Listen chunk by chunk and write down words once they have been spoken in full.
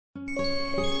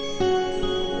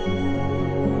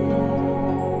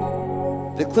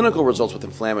The clinical results with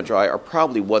InflammaDry are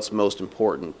probably what's most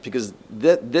important because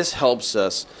this helps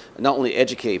us not only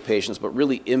educate patients but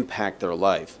really impact their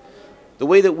life. The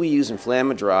way that we use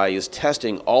InflammaDry is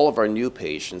testing all of our new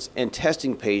patients and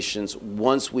testing patients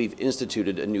once we've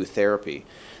instituted a new therapy.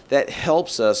 That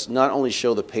helps us not only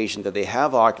show the patient that they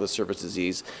have ocular surface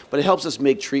disease, but it helps us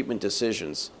make treatment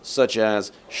decisions, such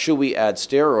as, should we add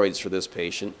steroids for this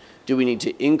patient? Do we need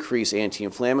to increase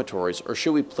anti-inflammatories, or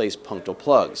should we place punctal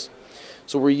plugs?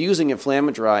 So we're using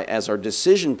InflammaDry as our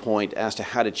decision point as to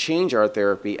how to change our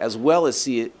therapy, as well as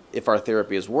see if our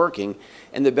therapy is working.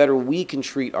 And the better we can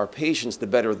treat our patients, the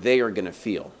better they are going to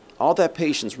feel. All that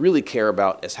patients really care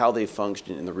about is how they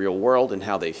function in the real world and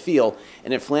how they feel.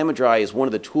 And InflammaDry is one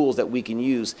of the tools that we can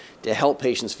use to help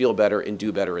patients feel better and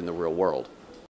do better in the real world.